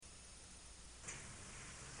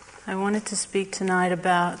I wanted to speak tonight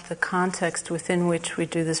about the context within which we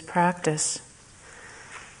do this practice.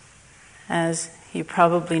 As you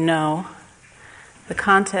probably know, the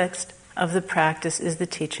context of the practice is the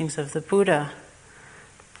teachings of the Buddha.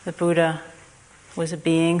 The Buddha was a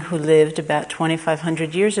being who lived about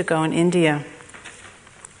 2,500 years ago in India.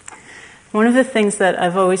 One of the things that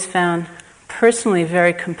I've always found personally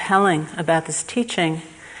very compelling about this teaching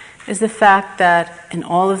is the fact that in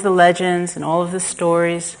all of the legends and all of the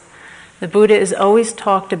stories, the Buddha is always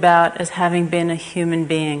talked about as having been a human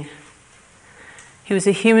being. He was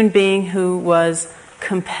a human being who was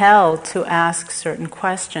compelled to ask certain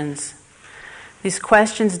questions. These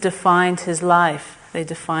questions defined his life. They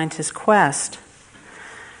defined his quest.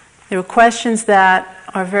 They were questions that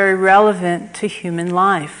are very relevant to human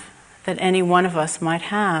life, that any one of us might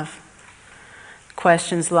have.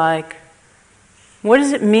 Questions like, what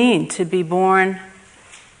does it mean to be born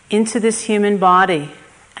into this human body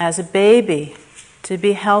as a baby, to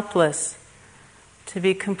be helpless, to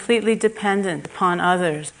be completely dependent upon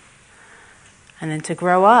others, and then to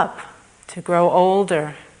grow up, to grow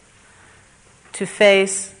older, to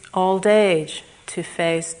face old age, to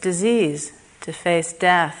face disease, to face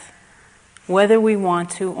death, whether we want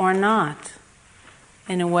to or not,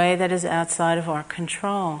 in a way that is outside of our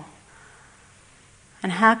control.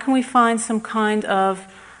 And how can we find some kind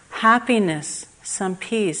of happiness, some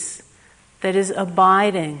peace that is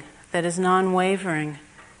abiding, that is non-wavering,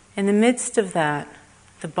 in the midst of that,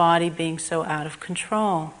 the body being so out of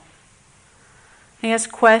control? He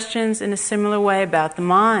asks questions in a similar way about the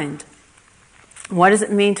mind. What does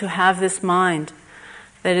it mean to have this mind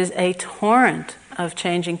that is a torrent of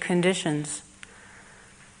changing conditions,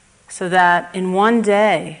 so that in one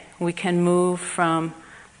day we can move from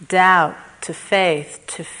doubt to faith,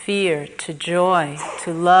 to fear, to joy,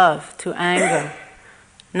 to love, to anger,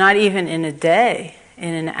 not even in a day,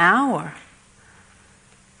 in an hour?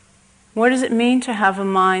 What does it mean to have a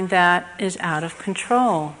mind that is out of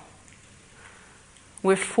control,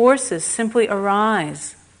 where forces simply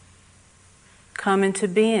arise, come into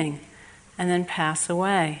being, and then pass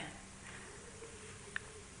away?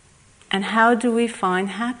 And how do we find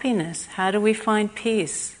happiness? How do we find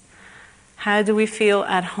peace? How do we feel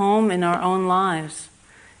at home in our own lives,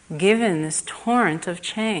 given this torrent of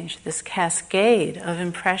change, this cascade of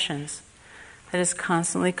impressions that is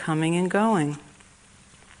constantly coming and going?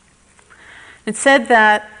 It's said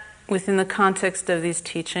that within the context of these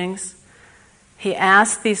teachings, he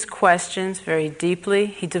asked these questions very deeply.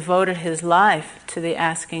 He devoted his life to the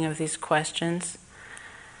asking of these questions.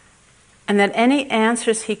 And that any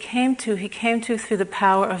answers he came to through the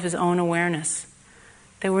power of his own awareness.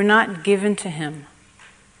 They were not given to him.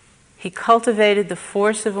 He cultivated the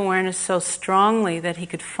force of awareness so strongly that he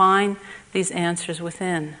could find these answers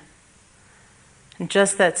within. In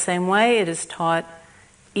just that same way, it is taught,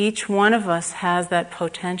 each one of us has that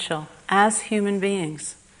potential as human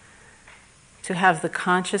beings to have the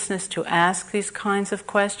consciousness to ask these kinds of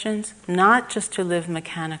questions, not just to live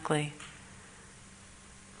mechanically.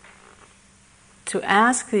 To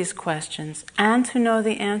ask these questions and to know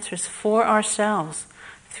the answers for ourselves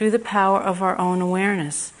through the power of our own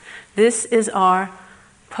awareness. This is our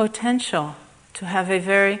potential to have a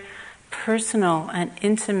very personal and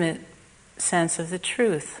intimate sense of the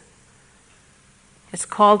truth. It's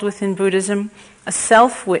called within Buddhism a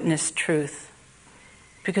self-witnessed truth,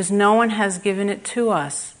 because no one has given it to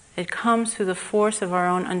us. It comes through the force of our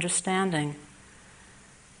own understanding.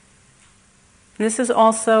 This is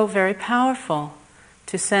also very powerful,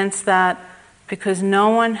 to sense that because no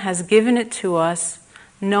one has given it to us,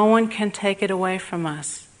 no one can take it away from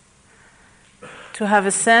us. To have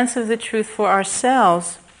a sense of the truth for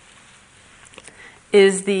ourselves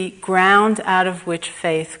is the ground out of which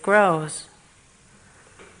faith grows.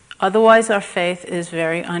 Otherwise, our faith is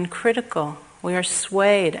very uncritical. We are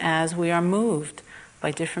swayed as we are moved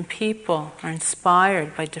by different people or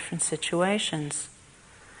inspired by different situations.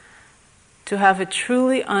 To have a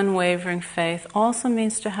truly unwavering faith also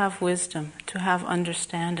means to have wisdom, to have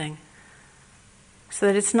understanding, so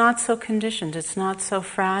that it's not so conditioned, it's not so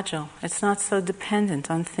fragile, it's not so dependent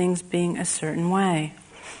on things being a certain way.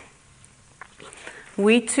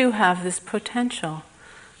 We too have this potential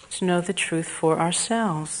to know the truth for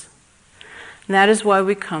ourselves. And that is why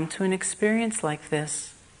we come to an experience like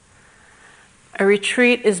this. A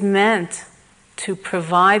retreat is meant to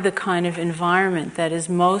provide the kind of environment that is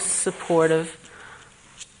most supportive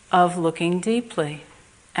of looking deeply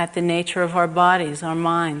at the nature of our bodies, our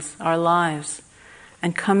minds, our lives,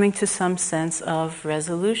 and coming to some sense of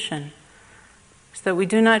resolution, so that we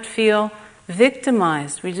do not feel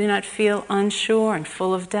victimized, we do not feel unsure and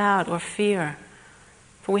full of doubt or fear,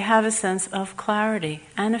 but we have a sense of clarity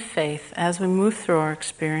and of faith as we move through our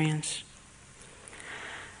experience.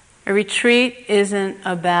 A retreat isn't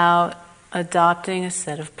about adopting a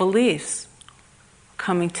set of beliefs,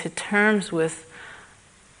 coming to terms with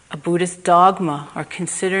a Buddhist dogma, or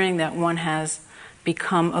considering that one has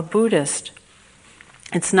become a Buddhist.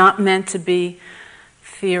 It's not meant to be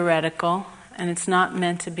theoretical, and it's not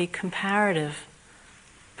meant to be comparative,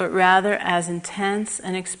 but rather as intense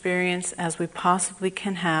an experience as we possibly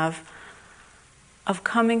can have of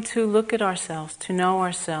coming to look at ourselves, to know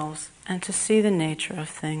ourselves, and to see the nature of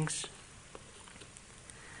things.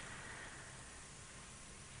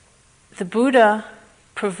 The Buddha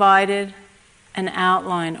provided an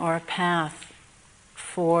outline or a path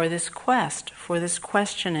for this quest, for this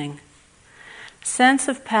questioning. Sense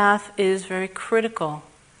of path is very critical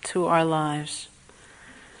to our lives.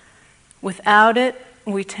 Without it,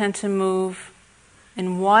 we tend to move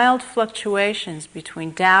in wild fluctuations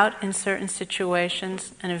between doubt in certain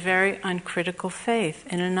situations and a very uncritical faith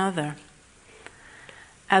in another.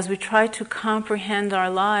 As we try to comprehend our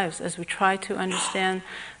lives, as we try to understand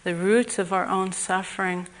the roots of our own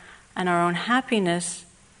suffering and our own happiness,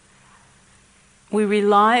 we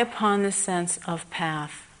rely upon the sense of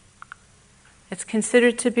path. It's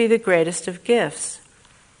considered to be the greatest of gifts.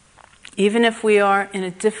 Even if we are in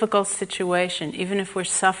a difficult situation, even if we're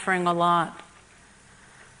suffering a lot,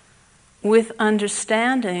 with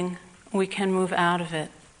understanding, we can move out of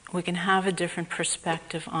it. We can have a different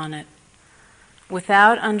perspective on it.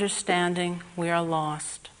 Without understanding, we are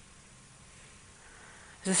lost.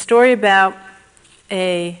 There's a story about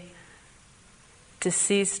a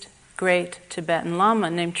deceased great Tibetan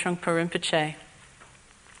Lama named Trungpa Rinpoche,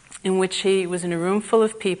 in which he was in a room full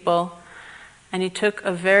of people, and he took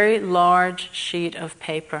a very large sheet of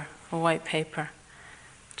paper, a white paper.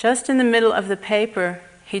 Just in the middle of the paper,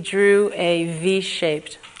 he drew a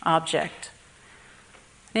V-shaped object.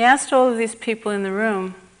 And he asked all of these people in the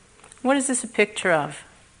room, "What is this a picture of?"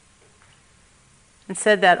 And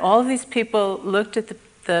said that all of these people looked at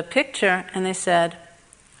the picture and they said,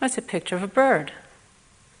 "Oh, it's a picture of a bird."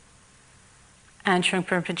 And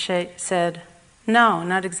Trungpa Rinpoche said, "No,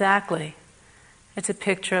 not exactly. It's a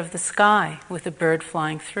picture of the sky with a bird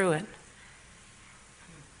flying through it."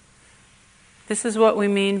 This is what we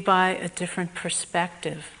mean by a different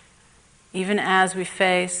perspective. Even as we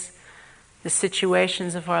face the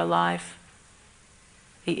situations of our life,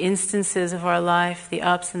 the instances of our life, the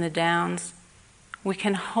ups and the downs, we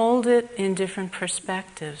can hold it in different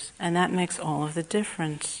perspectives, and that makes all of the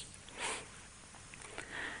difference.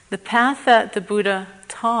 The path that the Buddha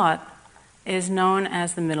taught is known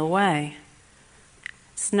as the middle way.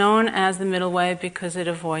 It's known as the middle way because it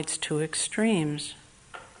avoids two extremes.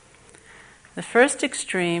 The first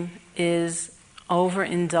extreme is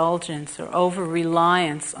overindulgence or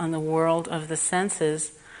over-reliance on the world of the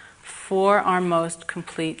senses for our most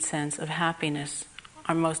complete sense of happiness,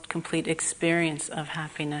 our most complete experience of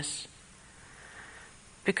happiness.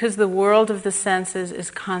 Because the world of the senses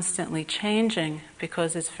is constantly changing,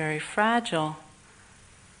 because it's very fragile,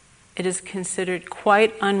 it is considered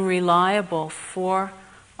quite unreliable for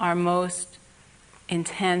our most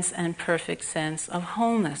intense and perfect sense of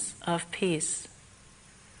wholeness, of peace.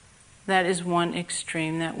 That is one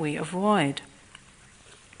extreme that we avoid.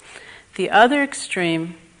 The other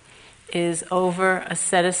extreme is over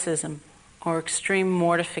asceticism or extreme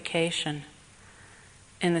mortification.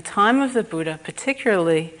 In the time of the Buddha,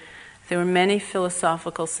 particularly, there were many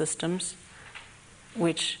philosophical systems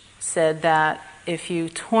which said that if you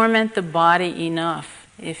torment the body enough,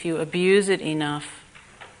 if you abuse it enough,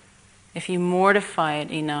 if you mortify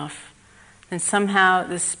it enough, then somehow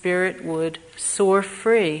the spirit would soar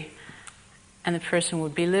free and the person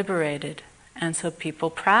would be liberated. And so people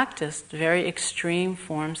practiced very extreme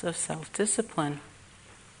forms of self-discipline.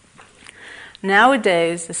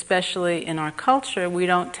 Nowadays, especially in our culture, we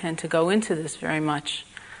don't tend to go into this very much.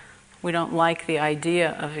 We don't like the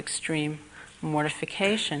idea of extreme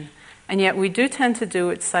mortification. And yet we do tend to do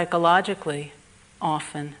it psychologically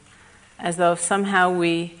often, as though somehow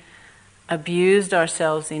we abused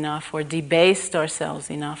ourselves enough or debased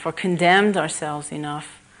ourselves enough or condemned ourselves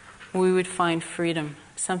enough, we would find freedom.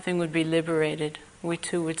 Something would be liberated. We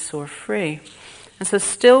too would soar free. And so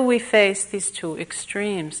still we face these two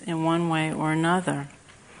extremes in one way or another.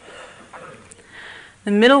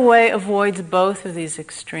 The middle way avoids both of these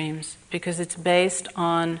extremes because it's based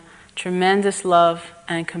on tremendous love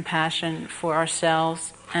and compassion for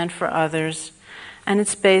ourselves and for others, and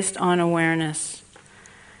it's based on awareness.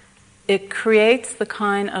 It creates the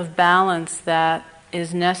kind of balance that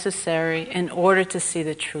is necessary in order to see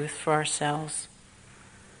the truth for ourselves.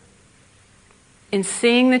 in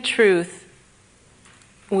seeing the truth,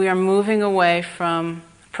 we are moving away from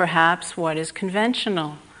perhaps what is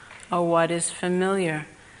conventional or what is familiar.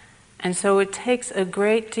 And so it takes a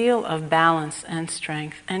great deal of balance and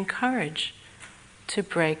strength and courage to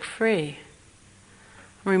break free.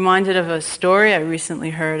 I'm reminded of a story I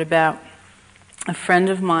recently heard about a friend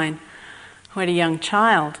of mine who had a young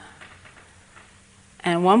child.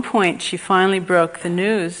 And at one point she finally broke the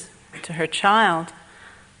news to her child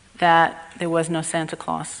that there was no Santa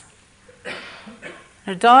Claus.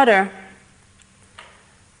 Her daughter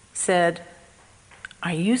said,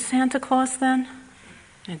 "Are you Santa Claus then?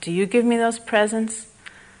 And do you give me those presents?"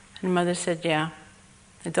 And her mother said, "Yeah."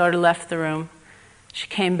 The daughter left the room. She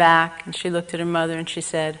came back and she looked at her mother and she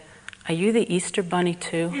said, "Are you the Easter Bunny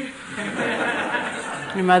too?"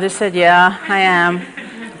 And her mother said, "Yeah, I am."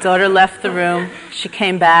 The daughter left the room. She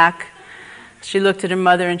came back. She looked at her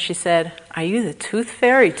mother and she said, "Are you the Tooth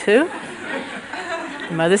Fairy too?"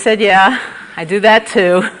 Her mother said, "Yeah, I do that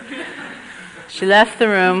too." She left the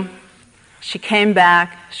room. She came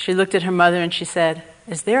back. She looked at her mother and she said,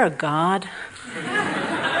 "Is there a God?"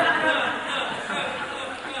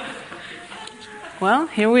 Well,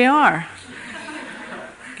 here we are.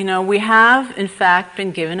 We have, in fact,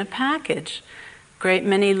 been given a package. Great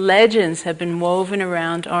many legends have been woven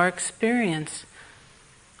around our experience.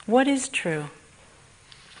 What is true?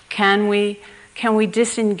 Can we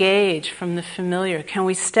disengage from the familiar? Can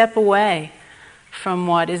we step away from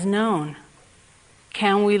what is known?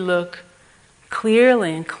 Can we look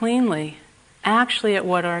clearly and cleanly actually at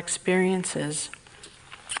what our experience is?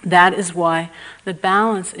 That is why the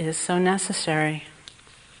balance is so necessary.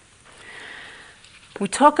 We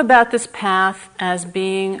talk about this path as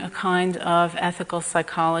being a kind of ethical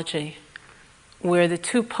psychology, where the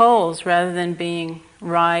two poles, rather than being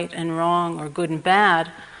right and wrong or good and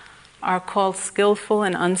bad, are called skillful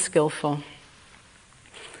and unskillful.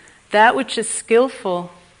 That which is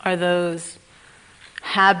skillful are those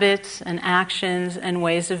habits and actions and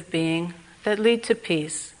ways of being that lead to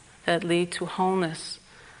peace, that lead to wholeness,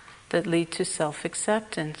 that lead to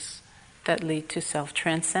self-acceptance, that lead to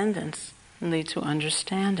self-transcendence, and lead to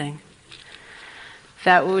understanding.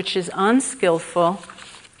 That which is unskillful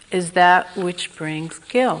is that which brings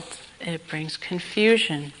guilt. It brings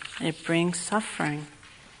confusion. It brings suffering.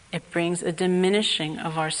 It brings a diminishing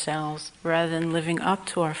of ourselves rather than living up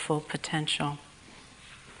to our full potential.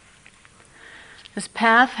 This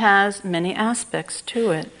path has many aspects to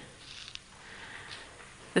it.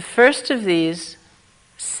 The first of these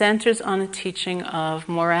centers on a teaching of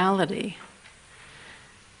morality.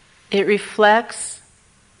 It reflects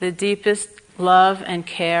the deepest love and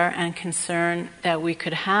care and concern that we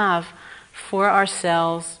could have for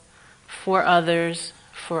ourselves, for others,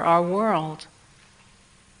 for our world.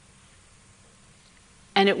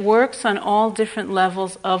 And it works on all different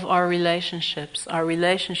levels of our relationships, our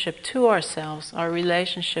relationship to ourselves, our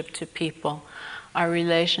relationship to people, our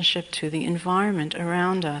relationship to the environment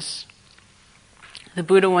around us. The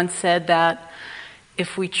Buddha once said that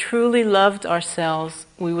if we truly loved ourselves,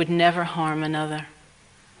 we would never harm another.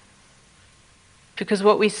 Because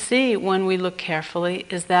what we see when we look carefully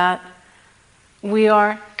is that we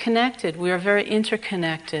are connected, we are very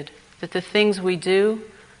interconnected, that the things we do,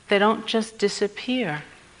 they don't just disappear.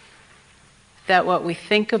 That what we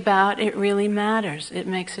think about, it really matters, it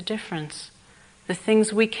makes a difference. The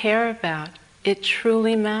things we care about, it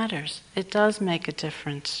truly matters, it does make a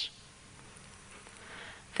difference.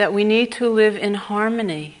 That we need to live in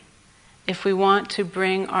harmony if we want to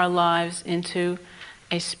bring our lives into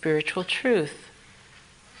a spiritual truth.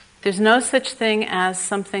 There's no such thing as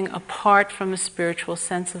something apart from a spiritual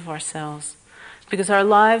sense of ourselves, because our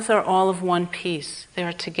lives are all of one piece. They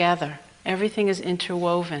are together. Everything is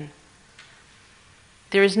interwoven.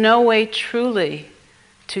 There is no way truly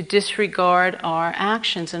to disregard our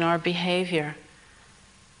actions and our behavior,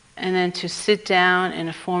 and then to sit down in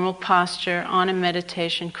a formal posture on a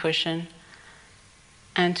meditation cushion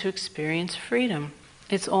and to experience freedom.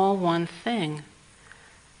 It's all one thing.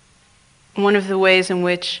 One of the ways in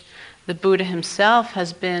which the Buddha himself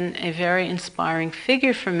has been a very inspiring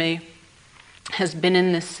figure for me has been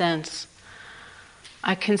in this sense.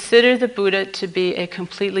 I consider the Buddha to be a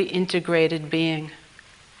completely integrated being.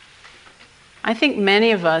 I think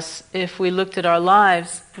many of us, if we looked at our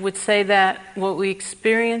lives, would say that what we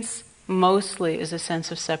experience mostly is a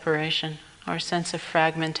sense of separation or a sense of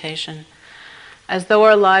fragmentation, as though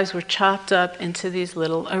our lives were chopped up into these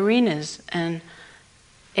little arenas and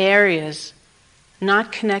areas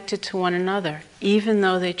not connected to one another, even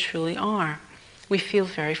though they truly are. We feel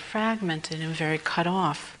very fragmented and very cut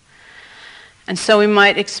off. And so we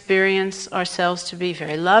might experience ourselves to be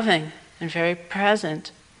very loving and very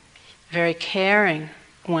present, very caring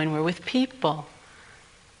when we're with people,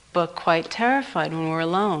 but quite terrified when we're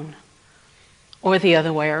alone. Or the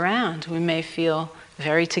other way around. We may feel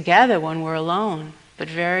very together when we're alone, but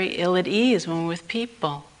very ill at ease when we're with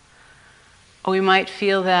people. Or we might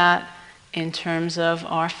feel that in terms of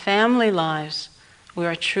our family lives, we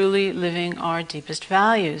are truly living our deepest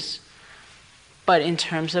values. But in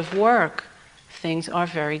terms of work, things are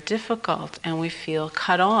very difficult and we feel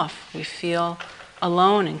cut off. We feel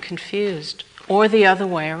alone and confused. Or the other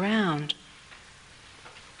way around.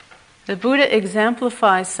 The Buddha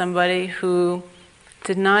exemplifies somebody who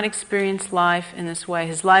did not experience life in this way.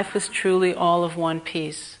 His life was truly all of one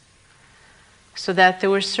piece. So that there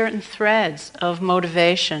were certain threads of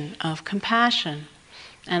motivation, of compassion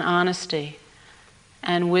and honesty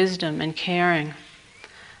and wisdom and caring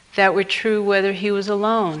that were true whether he was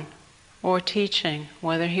alone or teaching,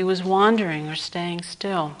 whether he was wandering or staying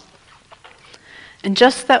still. And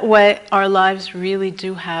just that way, our lives really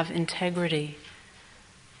do have integrity.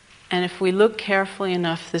 And if we look carefully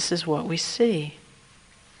enough, this is what we see.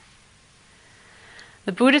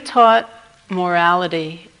 The Buddha taught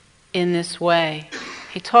morality in this way.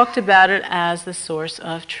 He talked about it as the source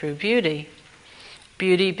of true beauty.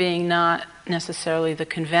 Beauty being not necessarily the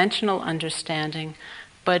conventional understanding,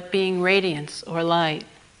 but being radiance or light.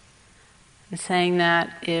 And saying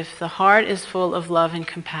that if the heart is full of love and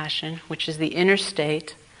compassion, which is the inner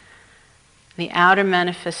state, the outer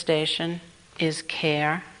manifestation is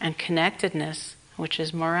care and connectedness, which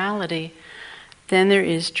is morality, then there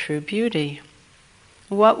is true beauty.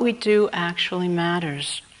 What we do actually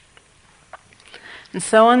matters. And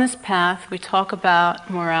so on this path, we talk about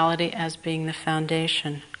morality as being the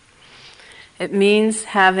foundation. It means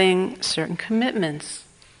having certain commitments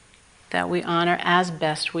that we honor as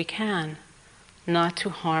best we can, not to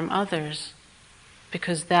harm others,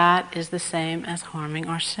 because that is the same as harming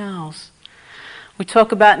ourselves. We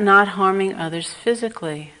talk about not harming others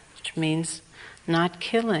physically, which means not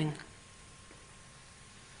killing,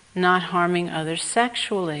 not harming others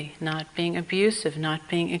sexually, not being abusive, not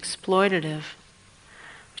being exploitative.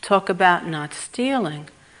 Talk about not stealing,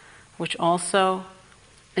 which also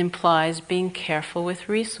implies being careful with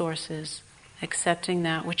resources, accepting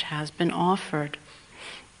that which has been offered.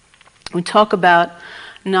 We talk about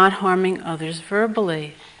not harming others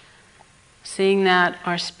verbally, seeing that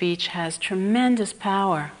our speech has tremendous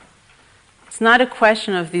power. It's not a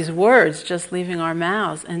question of these words just leaving our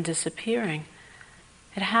mouths and disappearing.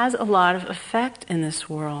 It has a lot of effect in this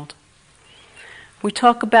world. We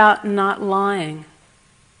talk about not lying,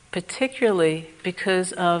 particularly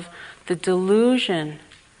because of the delusion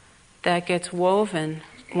that gets woven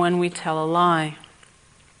when we tell a lie.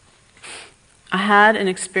 I had an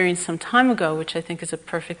experience some time ago, which I think is a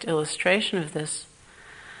perfect illustration of this.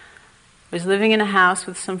 I was living in a house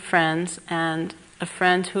with some friends, and a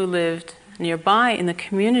friend who lived nearby in the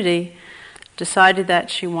community decided that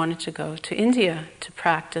she wanted to go to India to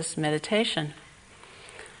practice meditation.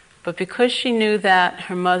 But because she knew that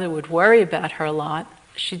her mother would worry about her a lot,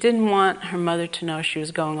 she didn't want her mother to know she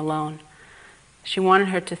was going alone. She wanted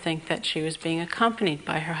her to think that she was being accompanied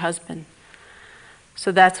by her husband.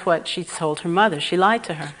 So that's what she told her mother. She lied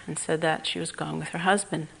to her and said that she was going with her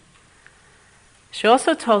husband. She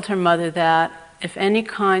also told her mother that if any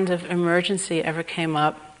kind of emergency ever came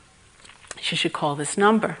up, she should call this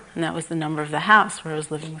number. And that was the number of the house where I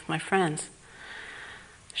was living with my friends.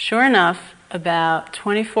 Sure enough, about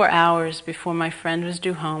 24 hours before my friend was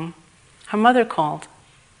due home, her mother called.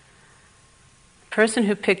 The person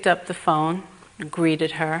who picked up the phone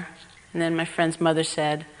greeted her, and then my friend's mother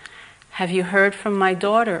said, "Have you heard from my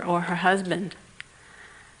daughter or her husband?"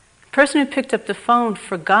 The person who picked up the phone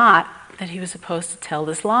forgot that he was supposed to tell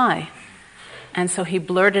this lie. And so he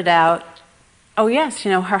blurted out, "Oh yes,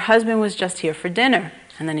 her husband was just here for dinner."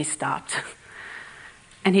 And then he stopped.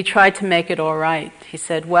 And he tried to make it all right. He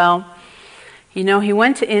said, "Well, he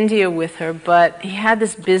went to India with her, but he had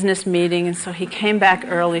this business meeting, and so he came back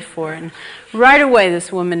early for it. And right away,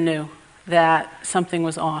 this woman knew that something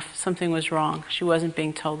was off, something was wrong. She wasn't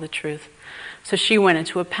being told the truth. So she went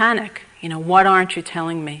into a panic. What aren't you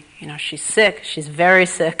telling me? She's sick, she's very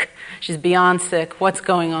sick, she's beyond sick, what's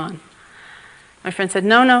going on?" My friend said,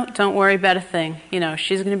 no, don't worry about a thing.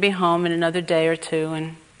 She's going to be home in another day or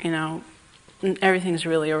two, and, everything's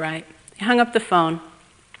really all right. He hung up the phone.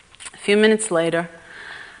 A few minutes later,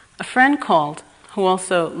 a friend called who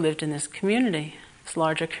also lived in this community, this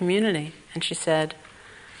larger community, and she said,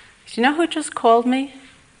 "Do you know who just called me?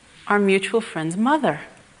 Our mutual friend's mother."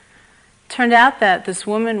 Turned out that this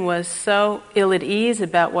woman was so ill at ease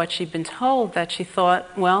about what she'd been told that she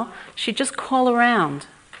thought, well, she'd just call around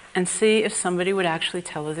and see if somebody would actually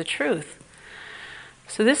tell her the truth.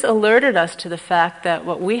 So this alerted us to the fact that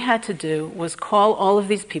what we had to do was call all of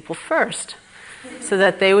these people first, so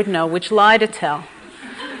that they would know which lie to tell.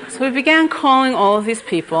 So we began calling all of these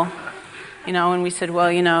people, and we said, well,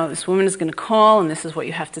 this woman is going to call, and this is what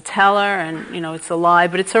you have to tell her, and, it's a lie,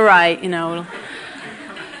 but it's all right, And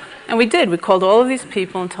we did. We called all of these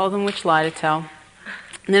people and told them which lie to tell.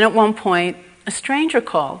 And then at one point, a stranger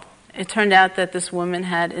called. It turned out that this woman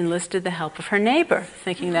had enlisted the help of her neighbor,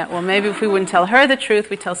 thinking that, well, maybe if we wouldn't tell her the truth,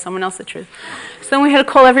 we'd tell someone else the truth. So then we had to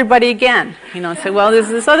call everybody again, and say, well, there's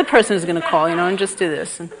this other person who's going to call, and just do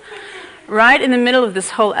this. And right in the middle of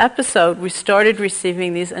this whole episode, we started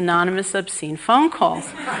receiving these anonymous, obscene phone calls.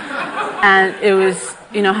 And it was,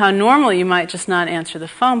 how normally you might just not answer the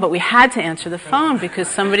phone, but we had to answer the phone because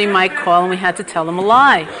somebody might call and we had to tell them a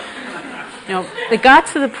lie. It got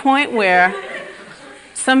to the point where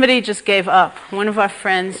somebody just gave up. One of our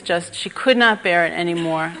friends she could not bear it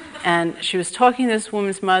anymore. And she was talking to this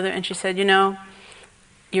woman's mother, and she said,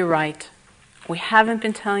 you're right. We haven't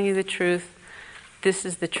been telling you the truth. This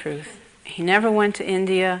is the truth. He never went to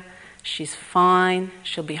India. She's fine.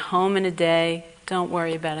 She'll be home in a day. Don't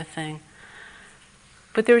worry about a thing.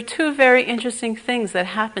 But there were two very interesting things that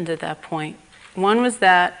happened at that point. One was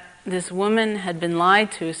that this woman had been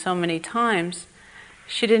lied to so many times,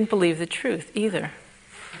 she didn't believe the truth either.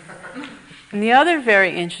 And the other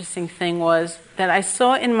very interesting thing was that I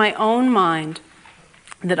saw in my own mind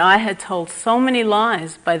that I had told so many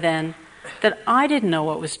lies by then that I didn't know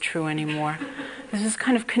what was true anymore. There's this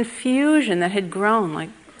kind of confusion that had grown, like,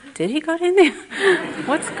 did he go to India?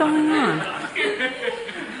 What's going on?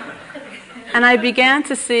 And I began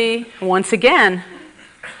to see, once again,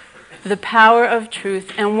 the power of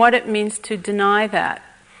truth and what it means to deny that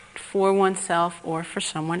for oneself or for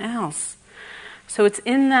someone else. So it's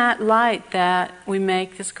in that light that we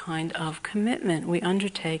make this kind of commitment. We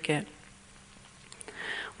undertake it.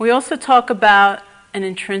 We also talk about an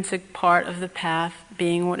intrinsic part of the path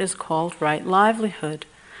being what is called right livelihood.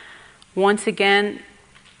 Once again,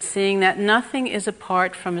 seeing that nothing is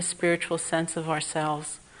apart from a spiritual sense of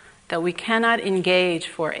ourselves, that we cannot engage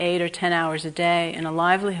for 8 or 10 hours a day in a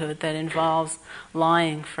livelihood that involves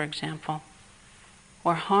lying, for example,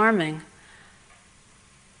 or harming,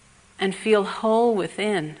 and feel whole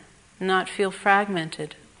within, not feel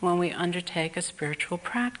fragmented when we undertake a spiritual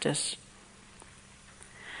practice.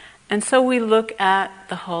 And so we look at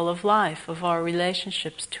the whole of life, of our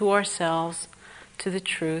relationships to ourselves, to the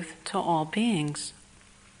truth, to all beings.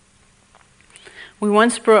 We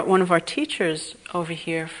once brought one of our teachers over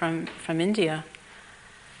here from India,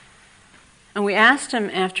 and we asked him,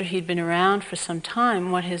 after he'd been around for some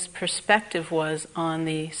time, what his perspective was on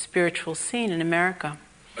the spiritual scene in America.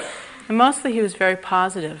 And mostly he was very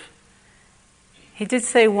positive. He did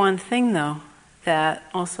say one thing, though, that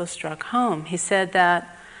also struck home. He said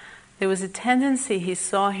that there was a tendency he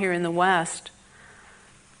saw here in the West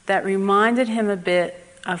that reminded him a bit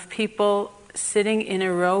of people sitting in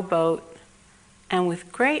a rowboat, and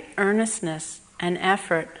with great earnestness and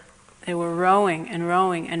effort, they were rowing and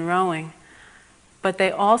rowing and rowing, but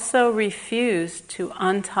they also refused to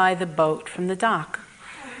untie the boat from the dock.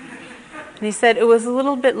 And he said it was a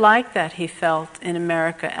little bit like that he felt in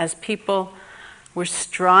America as people were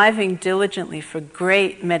striving diligently for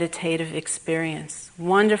great meditative experience,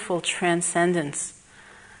 wonderful transcendence,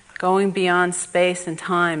 going beyond space and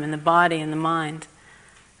time and the body and the mind.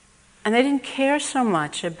 And they didn't care so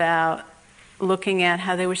much about looking at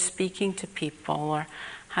how they were speaking to people or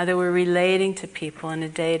how they were relating to people in a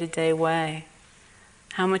day-to-day way.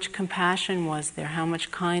 How much compassion was there? How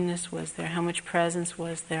much kindness was there? How much presence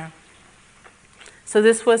was there? So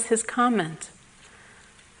this was his comment.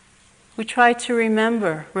 We try to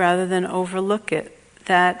remember, rather than overlook it,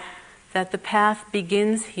 that the path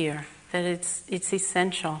begins here, that it's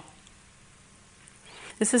essential.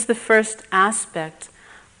 This is the first aspect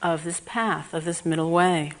of this path, of this middle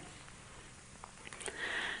way.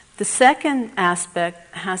 The second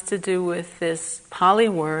aspect has to do with this Pali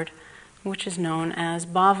word, which is known as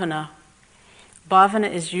bhavana.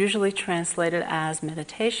 Bhavana is usually translated as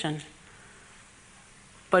meditation,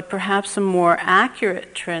 but perhaps a more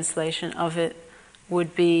accurate translation of it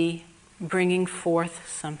would be bringing forth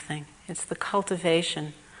something. It's the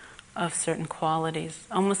cultivation of certain qualities,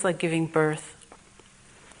 almost like giving birth.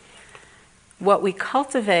 What we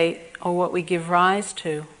cultivate, or what we give rise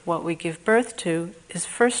to, what we give birth to, is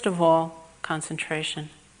first of all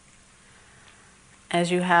concentration.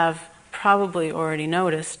 As you have probably already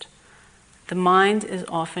noticed, the mind is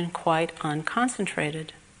often quite unconcentrated.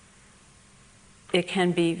 It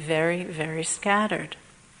can be very, very scattered.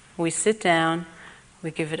 We sit down,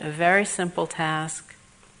 We give it a very simple task,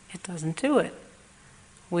 it doesn't do it.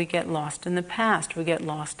 We get lost in the past, we get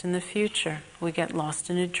lost in the future, we get lost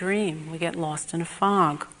in a dream, we get lost in a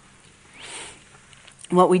fog.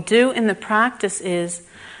 What we do in the practice is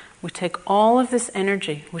we take all of this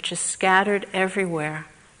energy, which is scattered everywhere,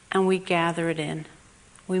 and we gather it in.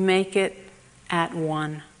 We make it at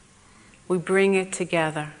one. We bring it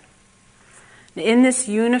together. In this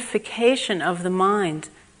unification of the mind,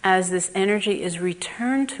 as this energy is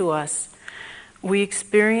returned to us, we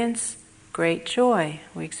experience great joy.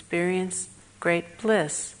 We experience great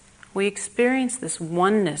bliss. We experience this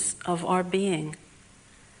oneness of our being.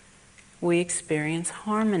 We experience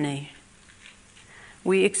harmony.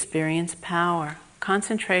 We experience power.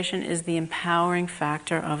 Concentration is the empowering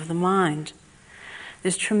factor of the mind.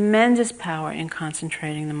 There's tremendous power in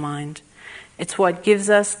concentrating the mind. It's what gives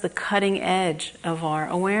us the cutting edge of our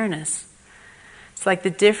awareness. It's like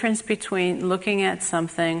the difference between looking at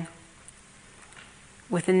something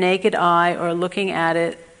with the naked eye or looking at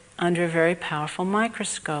it under a very powerful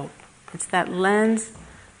microscope. It's that lens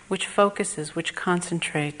which focuses, which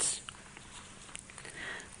concentrates.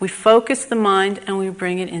 We focus the mind and we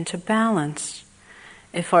bring it into balance.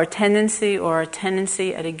 If our tendency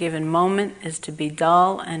at a given moment is to be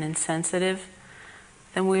dull and insensitive,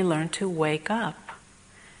 then we learn to wake up.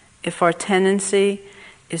 If our tendency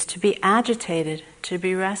is to be agitated, to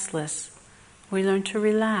be restless, we learn to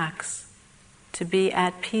relax, to be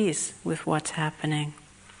at peace with what's happening.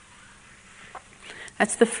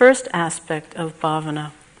 That's the first aspect of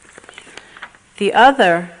bhavana. The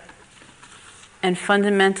other, and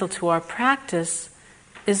fundamental to our practice,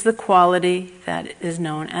 is the quality that is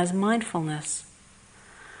known as mindfulness.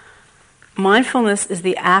 Mindfulness is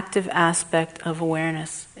the active aspect of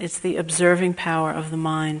awareness. It's the observing power of the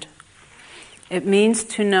mind. It means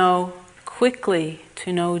to know quickly,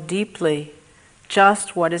 to know deeply,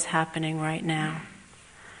 just what is happening right now.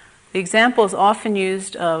 The example is often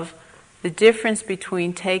used of the difference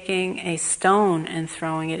between taking a stone and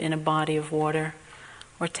throwing it in a body of water,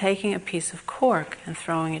 or taking a piece of cork and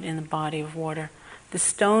throwing it in the body of water. The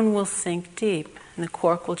stone will sink deep, and the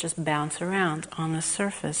cork will just bounce around on the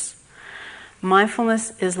surface.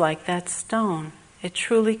 Mindfulness is like that stone. It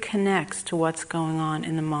truly connects to what's going on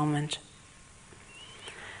in the moment.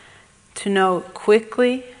 To know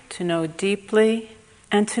quickly, to know deeply,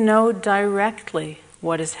 and to know directly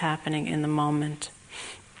what is happening in the moment.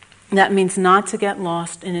 That means not to get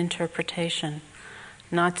lost in interpretation,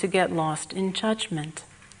 not to get lost in judgment,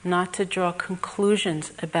 not to draw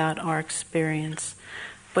conclusions about our experience,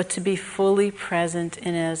 but to be fully present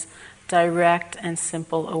in as direct and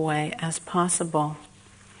simple a way as possible.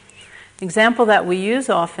 An example that we use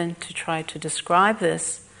often to try to describe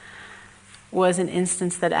this was an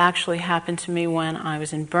instance that actually happened to me when I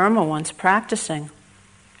was in Burma once practicing.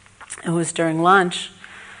 It was during lunch,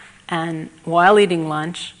 and while eating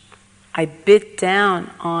lunch, I bit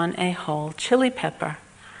down on a whole chili pepper.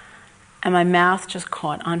 And my mouth just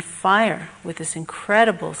caught on fire with this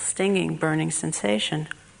incredible stinging, burning sensation.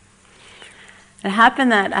 It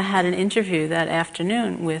happened that I had an interview that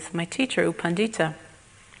afternoon with my teacher, U Pandita.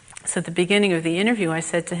 So at the beginning of the interview, I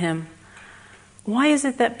said to him, "Why is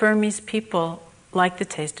it that Burmese people like the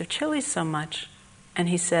taste of chilies so much?" And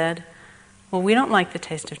he said, "Well, we don't like the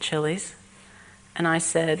taste of chilies." And I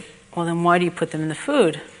said, "Well, then why do you put them in the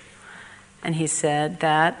food?" And he said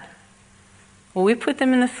that, "Well, we put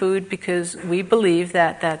them in the food because we believe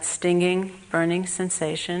that that stinging, burning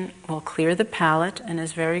sensation will clear the palate and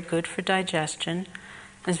is very good for digestion,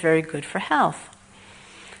 and is very good for health."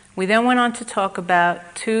 We then went on to talk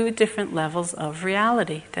about two different levels of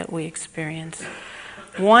reality that we experience.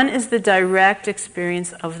 One is the direct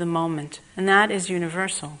experience of the moment, and that is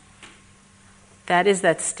universal. That is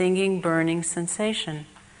that stinging, burning sensation.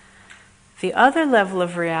 The other level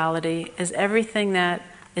of reality is everything that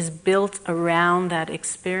is built around that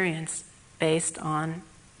experience based on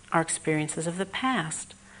our experiences of the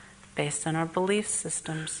past, based on our belief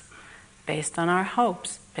systems, based on our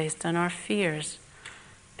hopes, based on our fears,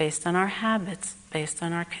 based on our habits, based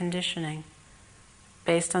on our conditioning,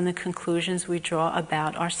 based on the conclusions we draw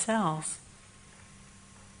about ourselves.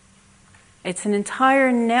 It's an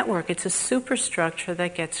entire network, it's a superstructure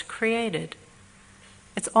that gets created.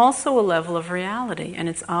 It's also a level of reality, and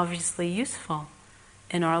it's obviously useful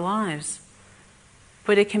in our lives.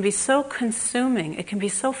 But it can be so consuming, it can be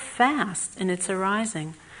so fast in its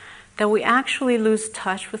arising, that we actually lose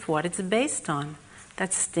touch with what it's based on,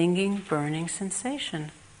 that stinging, burning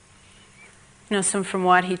sensation. So from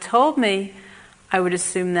what he told me, I would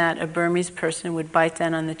assume that a Burmese person would bite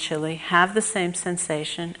down on the chili, have the same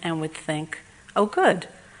sensation, and would think, "Oh good,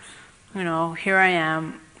 here I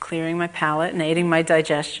am clearing my palate and aiding my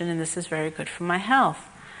digestion, and this is very good for my health.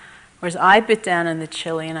 Whereas I bit down on the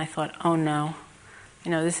chili and I thought, oh no,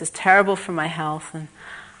 this is terrible for my health, and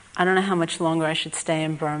I don't know how much longer I should stay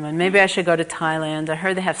in Burma. And maybe I should go to Thailand. I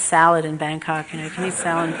heard they have salad in Bangkok. You can eat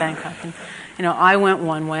salad in Bangkok. And, I went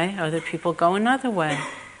one way. Other people go another way.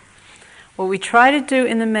 What we try to do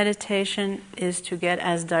in the meditation is to get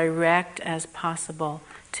as direct as possible,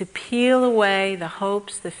 to peel away the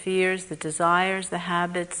hopes, the fears, the desires, the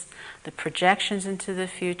habits, the projections into the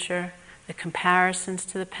future, the comparisons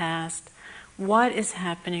to the past. What is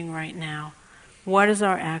happening right now? What is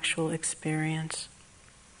our actual experience?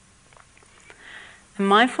 And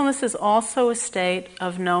mindfulness is also a state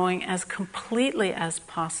of knowing as completely as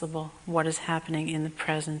possible what is happening in the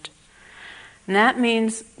present. And that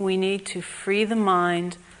means we need to free the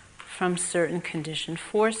mind from certain conditioned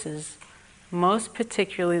forces, most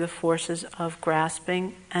particularly the forces of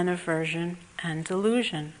grasping and aversion and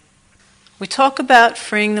delusion. We talk about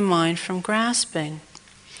freeing the mind from grasping,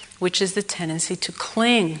 which is the tendency to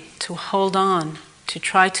cling, to hold on, to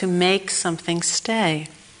try to make something stay.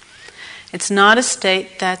 It's not a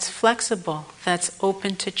state that's flexible, that's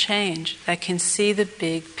open to change, that can see the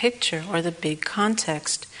big picture or the big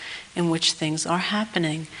context in which things are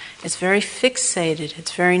happening. It's very fixated,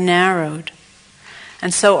 it's very narrowed.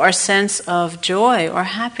 And so our sense of joy or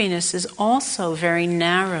happiness is also very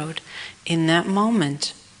narrowed in that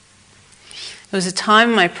moment. There was a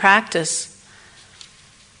time in my practice,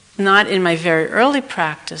 not in my very early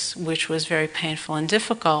practice, which was very painful and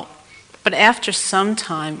difficult, but after some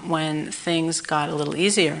time when things got a little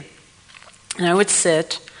easier. And I would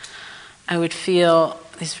sit, I would feel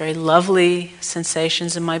these very lovely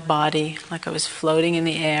sensations in my body, like I was floating in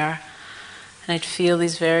the air. And I'd feel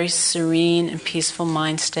these very serene and peaceful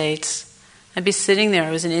mind states. I'd be sitting there,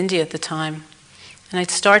 I was in India at the time, and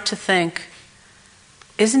I'd start to think,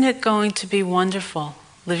 isn't it going to be wonderful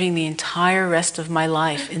living the entire rest of my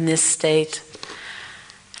life in this state?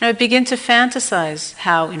 And I would begin to fantasize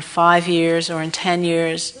how in 5 years or in 10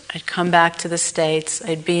 years I'd come back to the States,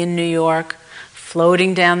 I'd be in New York,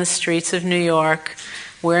 floating down the streets of New York,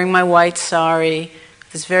 wearing my white sari,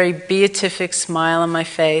 this very beatific smile on my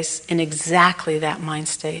face, in exactly that mind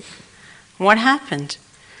state. What happened?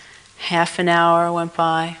 Half an hour went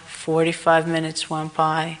by, 45 minutes went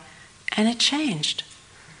by, and it changed.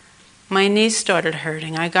 My knees started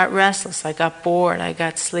hurting, I got restless, I got bored, I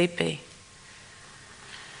got sleepy.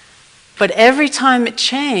 But every time it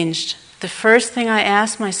changed, the first thing I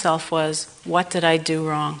asked myself was, what did I do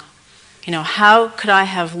wrong? How could I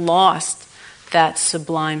have lost that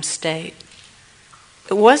sublime state?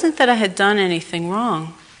 It wasn't that I had done anything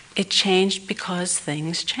wrong. It changed because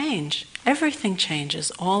things change. Everything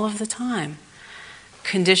changes all of the time.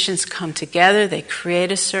 Conditions come together, they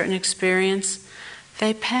create a certain experience,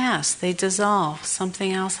 they pass, they dissolve,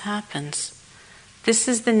 something else happens. This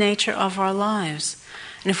is the nature of our lives.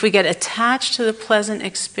 And if we get attached to the pleasant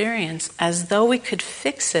experience as though we could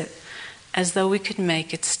fix it, as though we could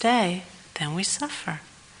make it stay, then we suffer.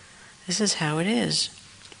 This is how it is.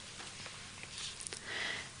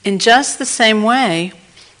 In just the same way,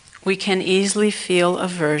 we can easily feel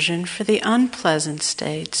aversion for the unpleasant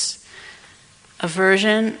states.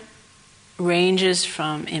 Aversion ranges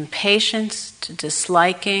from impatience to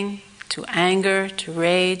disliking, to anger, to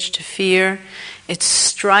rage, to fear. It's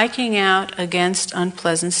striking out against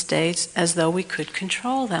unpleasant states as though we could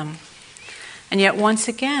control them. And yet, once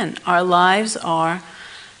again, our lives are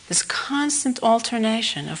this constant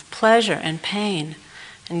alternation of pleasure and pain,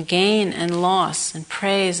 and gain and loss, and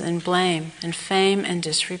praise and blame, and fame and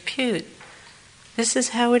disrepute. This is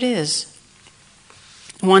how it is.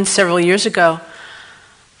 Once, several years ago,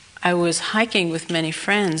 I was hiking with many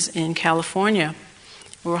friends in California.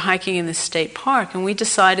 We were hiking in the state park, and we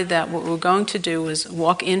decided that what we were going to do was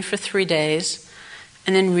walk in for 3 days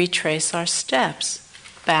and then retrace our steps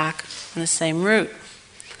back on the same route.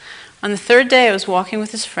 On the third day, I was walking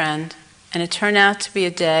with this friend, and it turned out to be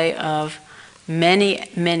a day of many,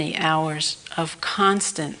 many hours of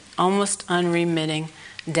constant, almost unremitting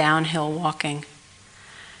downhill walking.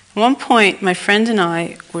 At one point, my friend and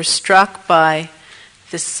I were struck by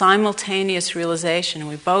this simultaneous realization.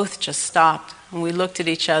 We both just stopped, and we looked at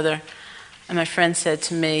each other, and my friend said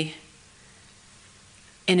to me,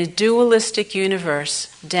 in a dualistic universe,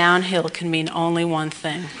 downhill can mean only one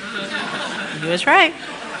thing. He was right.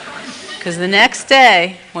 Because the next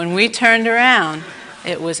day, when we turned around,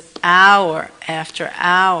 it was hour after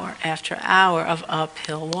hour after hour of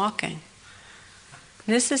uphill walking.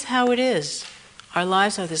 This is how it is. Our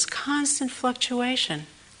lives are this constant fluctuation,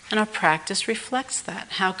 and our practice reflects that.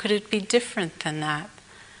 How could it be different than that?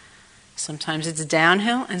 Sometimes it's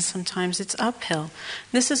downhill and sometimes it's uphill.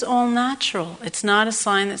 This is all natural. It's not a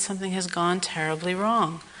sign that something has gone terribly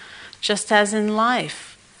wrong. Just as in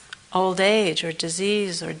life, old age or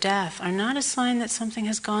disease or death are not a sign that something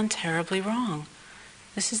has gone terribly wrong.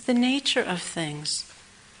 This is the nature of things.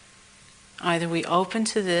 Either we open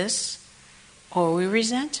to this or we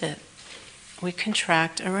resent it. We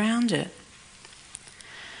contract around it.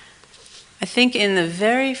 I think in the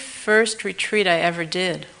very first retreat I ever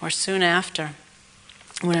did, or soon after,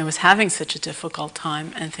 when I was having such a difficult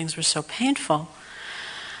time and things were so painful,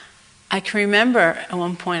 I can remember at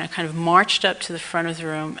one point I kind of marched up to the front of the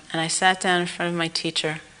room and I sat down in front of my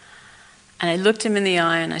teacher and I looked him in the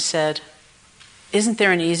eye and I said, "Isn't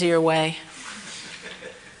there an easier way?"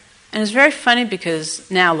 And it's very funny because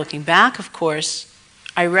now looking back, of course,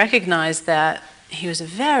 I recognize that he was a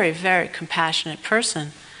very, very compassionate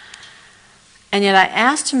person. And yet I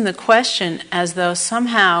asked him the question as though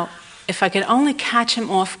somehow, if I could only catch him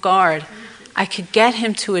off guard, I could get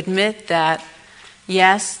him to admit that,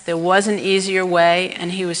 yes, there was an easier way,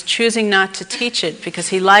 and he was choosing not to teach it because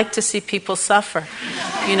he liked to see people suffer,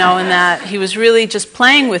 and that he was really just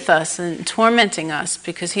playing with us and tormenting us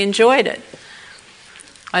because he enjoyed it.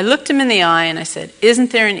 I looked him in the eye and I said,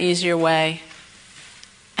 "Isn't there an easier way?"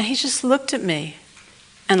 And he just looked at me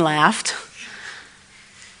and laughed.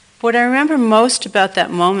 What I remember most about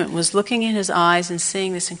that moment was looking in his eyes and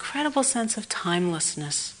seeing this incredible sense of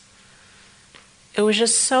timelessness. It was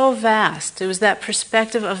just so vast. It was that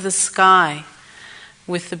perspective of the sky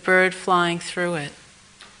with the bird flying through it.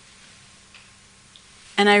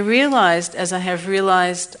 And I realized, as I have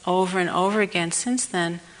realized over and over again since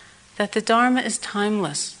then, that the Dharma is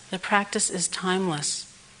timeless. The practice is timeless.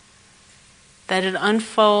 That it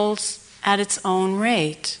unfolds at its own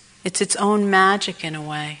rate. It's its own magic in a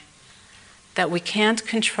way. That we can't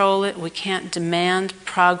control it, we can't demand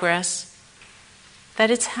progress,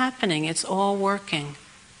 that it's happening, it's all working,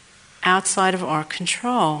 outside of our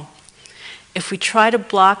control. If we try to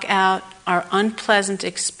block out our unpleasant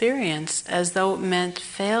experience as though it meant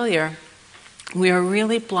failure, we are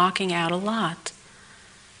really blocking out a lot.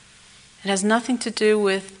 It has nothing to do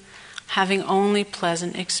with having only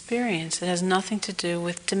pleasant experience. It has nothing to do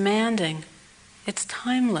with demanding. It's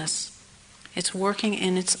timeless. It's working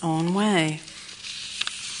in its own way.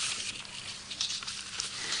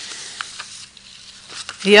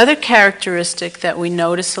 The other characteristic that we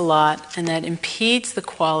notice a lot and that impedes the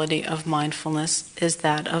quality of mindfulness is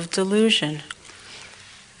that of delusion.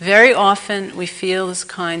 Very often we feel this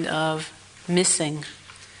kind of missing,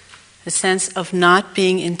 the sense of not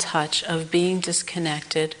being in touch, of being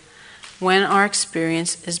disconnected, when our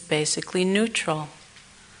experience is basically neutral.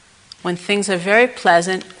 When things are very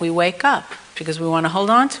pleasant, we wake up because we want to hold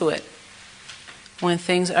on to it. When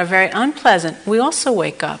things are very unpleasant, we also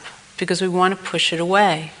wake up because we want to push it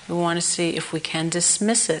away. We want to see if we can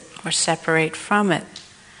dismiss it or separate from it.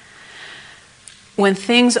 When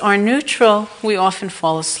things are neutral, we often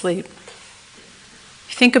fall asleep.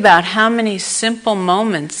 Think about how many simple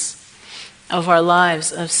moments of our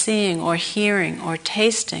lives of seeing or hearing or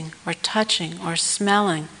tasting or touching or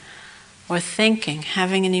smelling or thinking,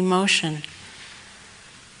 having an emotion,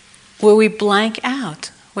 where we blank out.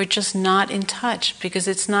 We're just not in touch because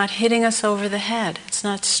it's not hitting us over the head. It's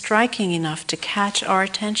not striking enough to catch our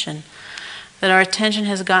attention. That our attention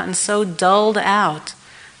has gotten so dulled out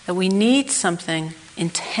that we need something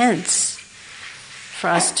intense for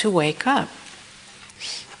us to wake up.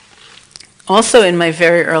 Also in my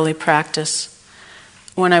very early practice,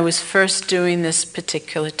 when I was first doing this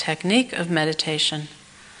particular technique of meditation,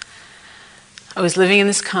 I was living in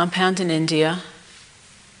this compound in India.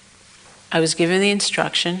 I was given the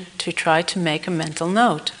instruction to try to make a mental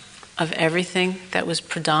note of everything that was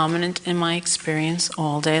predominant in my experience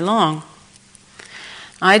all day long.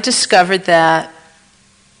 I discovered that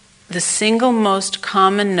the single most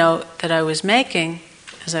common note that I was making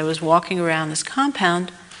as I was walking around this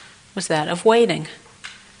compound was that of waiting.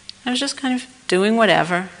 I was just kind of doing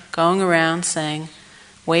whatever, going around saying,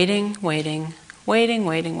 waiting, waiting, waiting,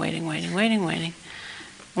 waiting, waiting, waiting, waiting, waiting.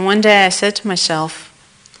 And one day I said to myself,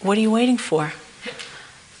 "What are you waiting for?"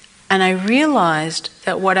 And I realized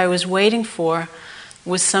that what I was waiting for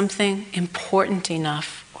was something important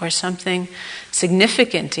enough, or something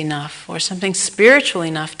significant enough, or something spiritual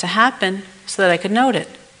enough to happen so that I could note it.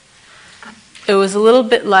 It was a little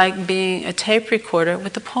bit like being a tape recorder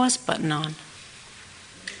with the pause button on.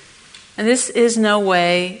 And this is no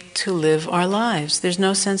way to live our lives. There's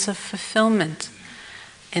no sense of fulfillment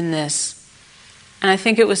in this. And I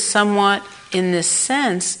think it was somewhat in this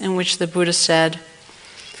sense in which the Buddha said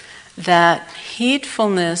that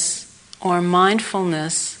heedfulness or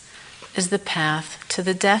mindfulness is the path to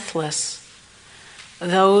the deathless.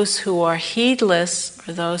 Those who are heedless,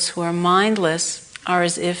 or those who are mindless, are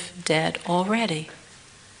as if dead already.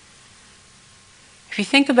 If you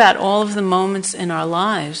think about all of the moments in our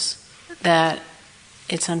lives that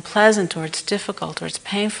it's unpleasant or it's difficult or it's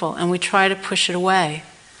painful and we try to push it away,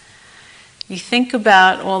 you think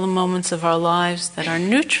about all the moments of our lives that are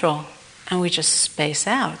neutral and we just space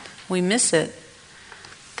out, we miss it.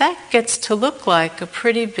 That gets to look like a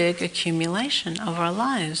pretty big accumulation of our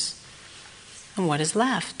lives. And what is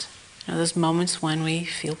left? Those moments when we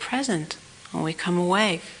feel present, when we come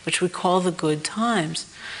away, which we call the good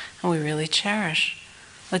times, and we really cherish.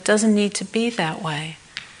 It doesn't need to be that way.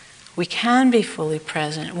 We can be fully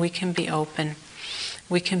present, we can be open,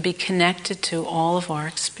 we can be connected to all of our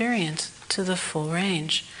experience, to the full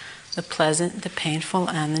range, the pleasant, the painful,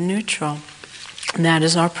 and the neutral. And that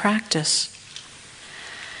is our practice.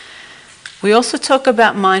 We also talk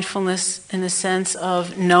about mindfulness in the sense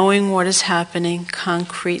of knowing what is happening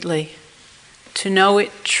concretely, to know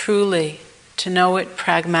it truly, to know it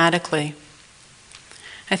pragmatically.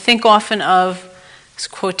 I think often of this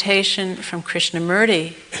quotation from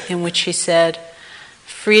Krishnamurti in which he said,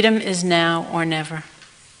 "Freedom is now or never."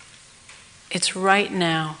 It's right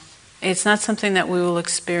now. It's not something that we will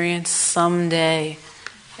experience someday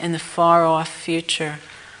in the far-off future,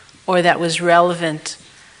 or that was relevant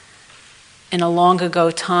in a long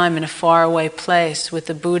ago time in a faraway place with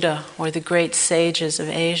the Buddha or the great sages of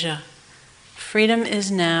Asia. Freedom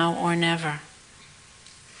is now or never.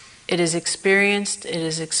 It is experienced, it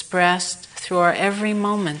is expressed through our every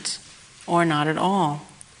moment, or not at all.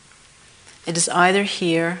 It is either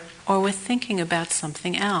here or we're thinking about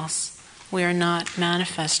something else. We are not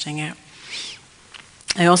manifesting it.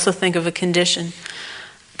 I also think of a condition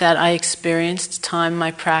that I experienced, time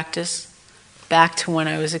my practice, back to when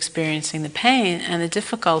I was experiencing the pain and the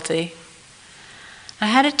difficulty. I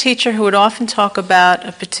had a teacher who would often talk about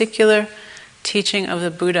a particular teaching of the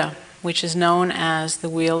Buddha, which is known as the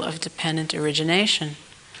Wheel of Dependent Origination.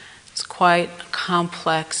 It's quite a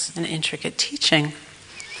complex and intricate teaching.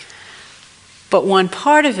 But one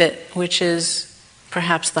part of it, which is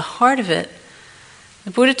perhaps the heart of it,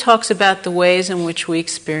 the Buddha talks about the ways in which we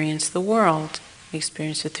experience the world. We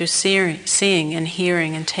experience it through seeing and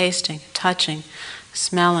hearing and tasting, touching,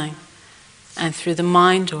 smelling, and through the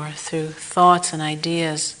mind door, through thoughts and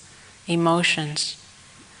ideas, emotions.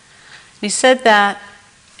 And he said that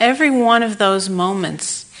every one of those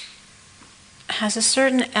moments has a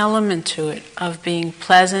certain element to it of being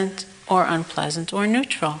pleasant or unpleasant or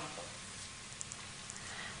neutral.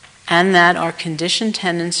 And that our conditioned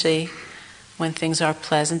tendency when things are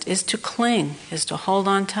pleasant is to cling, is to hold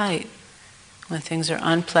on tight. When things are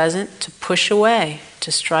unpleasant, to push away, to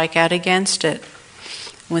strike out against it.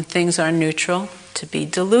 When things are neutral, to be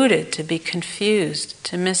deluded, to be confused,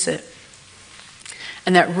 to miss it.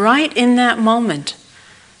 And that right in that moment,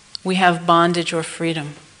 we have bondage or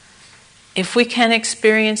freedom. If we can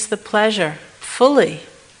experience the pleasure fully,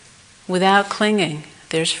 without clinging,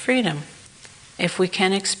 there's freedom. If we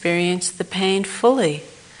can experience the pain fully,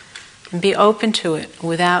 and be open to it,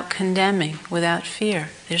 without condemning, without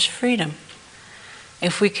fear, there's freedom.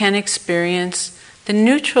 If we can experience the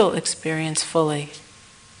neutral experience fully,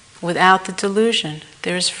 without the delusion,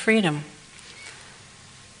 there is freedom.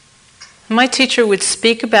 My teacher would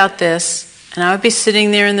speak about this, and I would be sitting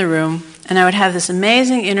there in the room, and I would have this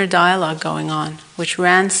amazing inner dialogue going on, which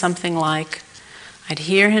ran something like, I'd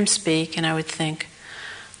hear him speak, and I would think,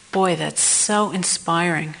 boy, that's so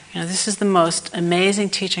inspiring. This is the most amazing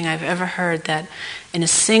teaching I've ever heard, that in a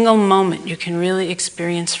single moment you can really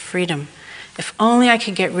experience freedom. If only I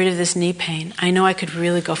could get rid of this knee pain, I know I could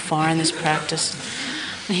really go far in this practice.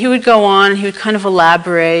 And he would go on, and he would kind of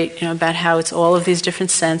elaborate, about how it's all of these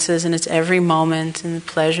different senses, and it's every moment, and the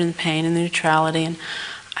pleasure and the pain and the neutrality. And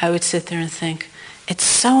I would sit there and think, it's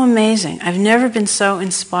so amazing. I've never been so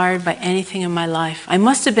inspired by anything in my life. I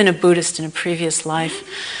must have been a Buddhist in a previous life,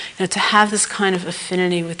 to have this kind of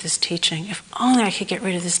affinity with this teaching. If only I could get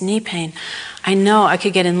rid of this knee pain, I know I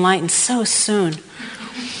could get enlightened so soon.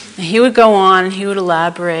 And he would go on, and he would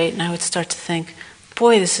elaborate, and I would start to think,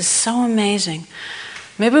 boy, this is so amazing.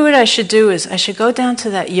 Maybe what I should do is I should go down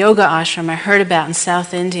to that yoga ashram I heard about in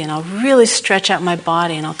South India, and I'll really stretch out my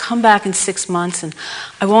body, and I'll come back in 6 months, and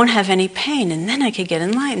I won't have any pain, and then I could get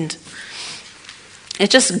enlightened.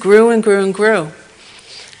 It just grew and grew and grew,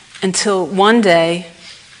 until one day,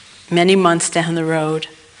 many months down the road,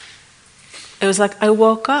 it was like I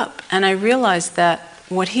woke up, and I realized that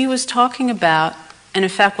what he was talking about, and in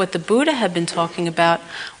fact what the Buddha had been talking about,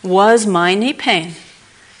 was my knee pain.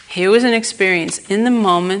 Here was an experience in the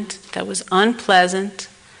moment that was unpleasant,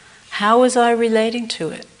 How was I relating to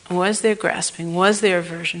it? Was there grasping? Was there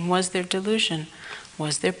aversion? Was there delusion?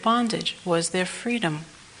 Was there bondage? Was there freedom?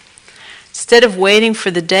 Instead of waiting for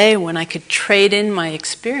the day when I could trade in my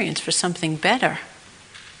experience for something better,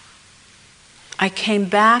 I came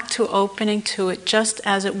back to opening to it just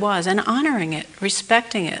as it was and honoring it,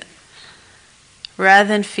 respecting it, rather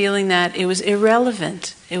than feeling that it was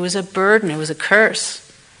irrelevant, it was a burden, it was a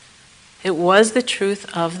curse. It was the truth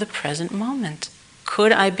of the present moment.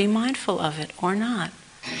 Could I be mindful of it or not?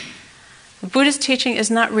 The Buddha's teaching is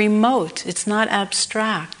not remote, it's not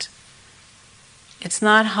abstract, it's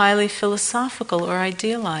not highly philosophical or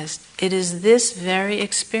idealized. It is this very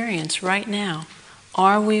experience right now.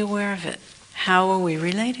 Are we aware of it? How are we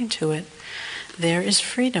relating to it? There is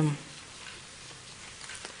freedom.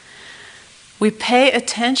 We pay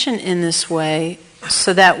attention in this way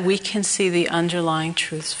so that we can see the underlying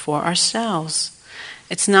truths for ourselves.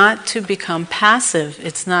 It's not to become passive.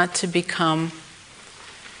 It's not to become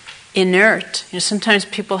inert. Sometimes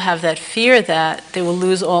people have that fear that they will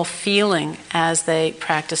lose all feeling as they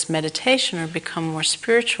practice meditation or become more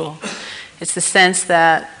spiritual. It's the sense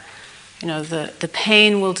that the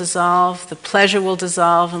pain will dissolve, the pleasure will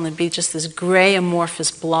dissolve, and there'll be just this gray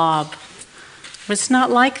amorphous blob. But it's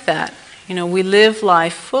not like that. We live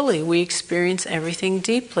life fully. We experience everything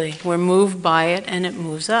deeply. We're moved by it and it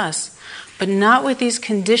moves us. But not with these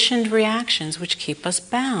conditioned reactions which keep us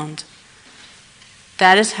bound.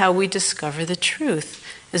 That is how we discover the truth,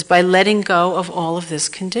 is by letting go of all of this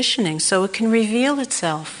conditioning so it can reveal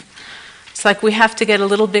itself. It's like we have to get a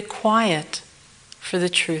little bit quiet for the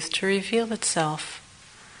truth to reveal itself.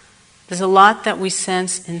 There's a lot that we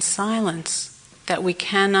sense in silence that we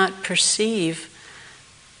cannot perceive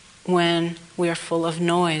when we are full of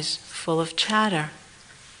noise, full of chatter,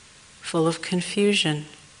 full of confusion.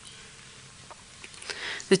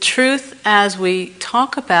 The truth as we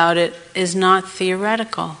talk about it is not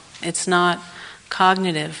theoretical. It's not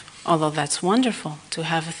cognitive, although that's wonderful to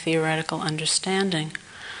have a theoretical understanding.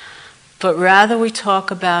 But rather we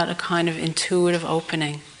talk about a kind of intuitive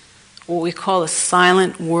opening, what we call a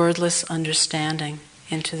silent, wordless understanding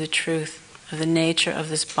into the truth of the nature of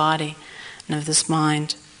this body and of this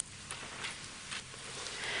mind.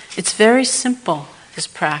 It's very simple, this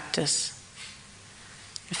practice.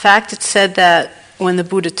 In fact, it's said that when the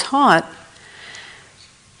Buddha taught,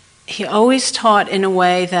 he always taught in a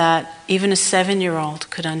way that even a 7-year-old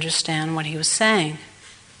could understand what he was saying.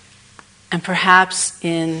 And perhaps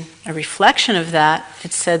in a reflection of that,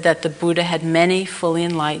 it's said that the Buddha had many fully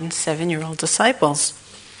enlightened 7-year-old disciples.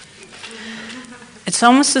 It's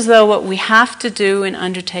almost as though what we have to do in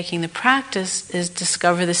undertaking the practice is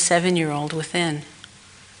discover the 7-year-old within.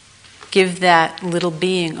 Give that little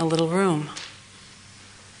being a little room.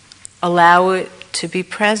 Allow it to be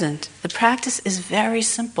present. The practice is very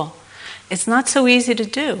simple. It's not so easy to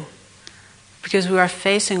do because we are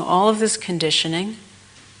facing all of this conditioning,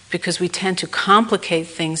 because we tend to complicate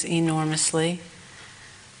things enormously.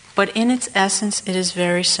 But in its essence, it is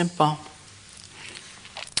very simple.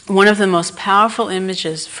 One of the most powerful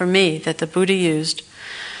images for me that the Buddha used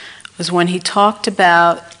was when he talked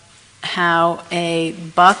about how a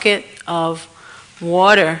bucket of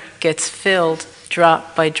water gets filled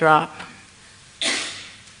drop by drop.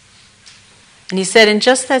 And he said in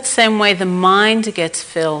just that same way, the mind gets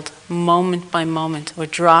filled moment by moment or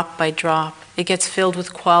drop by drop. It gets filled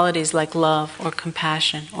with qualities like love or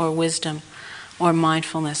compassion or wisdom or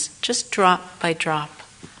mindfulness, just drop by drop.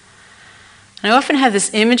 And I often have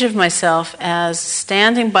this image of myself as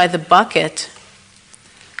standing by the bucket,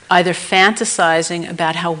 either fantasizing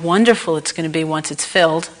about how wonderful it's going to be once it's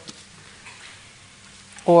filled,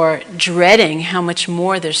 or dreading how much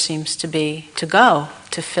more there seems to be to go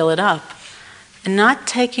to fill it up. And not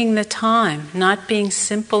taking the time, not being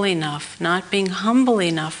simple enough, not being humble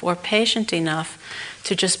enough or patient enough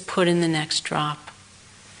to just put in the next drop.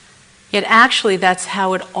 Yet actually that's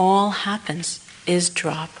how it all happens, is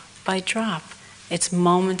drop by drop. It's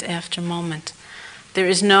moment after moment. There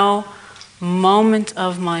is no moment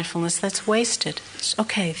of mindfulness that's wasted. It's,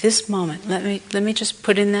 okay, this moment, let me just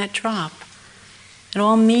put in that drop. It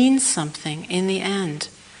all means something in the end.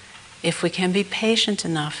 If we can be patient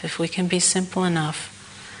enough, if we can be simple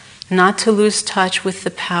enough, not to lose touch with the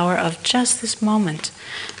power of just this moment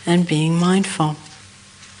and being mindful.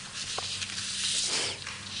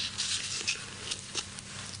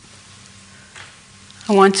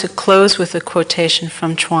 I want to close with a quotation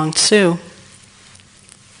from Chuang Tzu,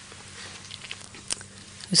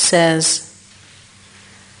 who says,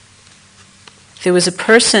 "There was a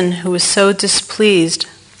person who was so displeased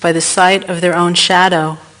by the sight of their own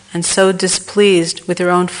shadow and so displeased with their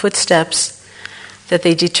own footsteps that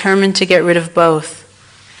they determined to get rid of both.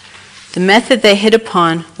 The method they hit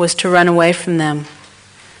upon was to run away from them.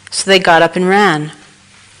 So they got up and ran.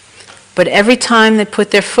 But every time they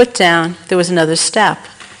put their foot down, there was another step,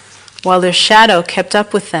 while their shadow kept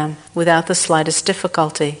up with them without the slightest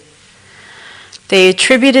difficulty. They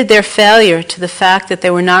attributed their failure to the fact that they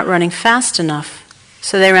were not running fast enough,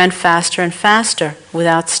 so they ran faster and faster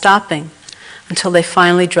without stopping until they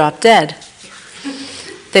finally dropped dead.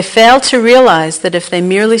 They failed to realize that if they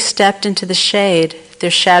merely stepped into the shade,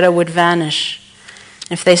 their shadow would vanish.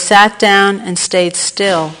 If they sat down and stayed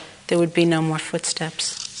still, there would be no more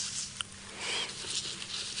footsteps.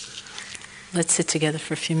 Let's sit together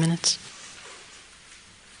for a few minutes.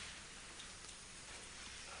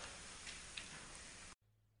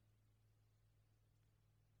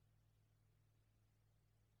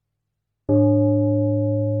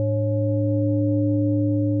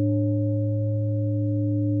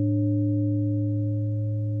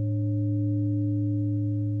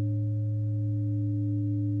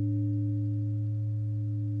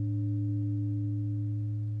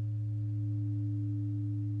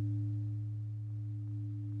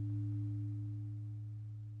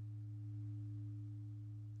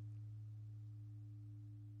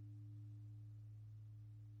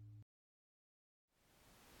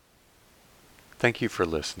 Thank you for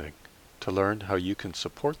listening. To learn how you can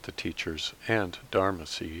support the teachers and Dharma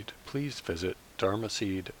Seed, please visit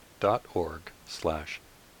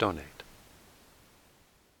dharmaseed.org/donate.